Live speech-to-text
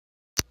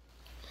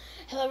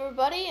Hello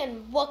everybody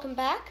and welcome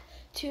back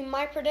to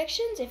my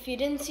predictions. If you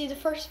didn't see the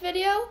first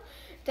video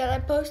that I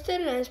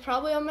posted and it's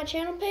probably on my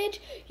channel page,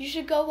 you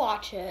should go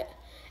watch it.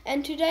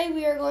 And today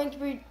we are going to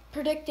be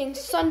predicting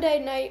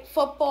Sunday Night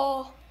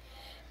Football,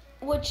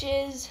 which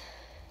is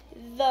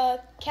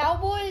the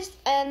Cowboys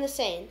and the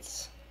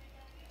Saints.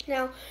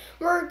 Now,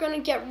 we're going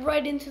to get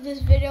right into this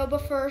video,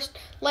 but first,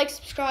 like,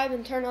 subscribe,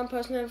 and turn on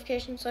post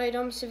notifications so you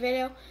don't miss a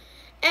video.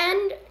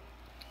 And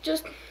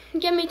just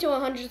get me to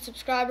 100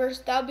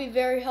 subscribers. That would be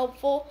very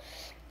helpful.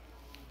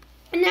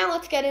 And now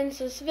let's get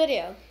into this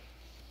video.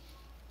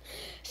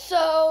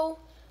 So,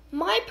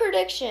 my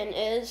prediction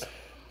is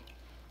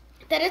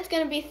that it's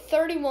going to be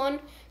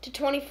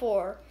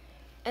 31-24,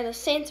 and the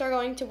Saints are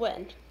going to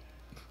win.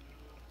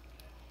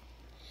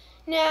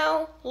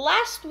 Now,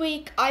 last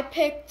week I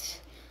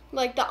picked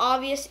the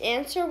obvious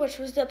answer, which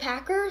was the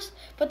Packers,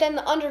 but then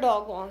the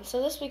underdog won.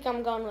 So this week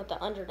I'm going with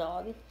the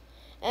underdog.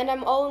 And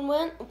I'm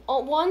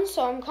 0-1,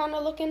 so I'm kind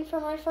of looking for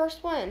my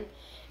first win.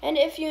 And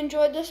if you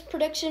enjoyed this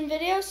prediction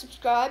video,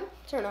 subscribe,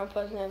 turn on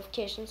post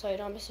notifications so you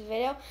don't miss a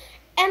video,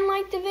 and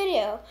like the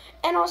video.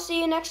 And I'll see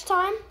you next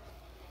time.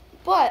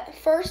 But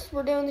first,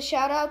 we're doing the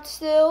shout-out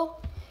still.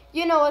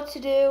 You know what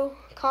to do.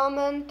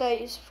 Comment that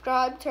you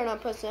subscribe, turn on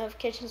post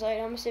notifications so you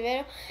don't miss a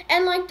video,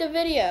 and like the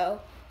video.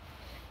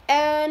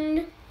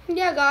 And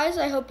yeah, guys,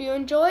 I hope you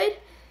enjoyed.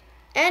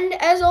 And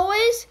as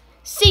always,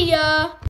 see ya!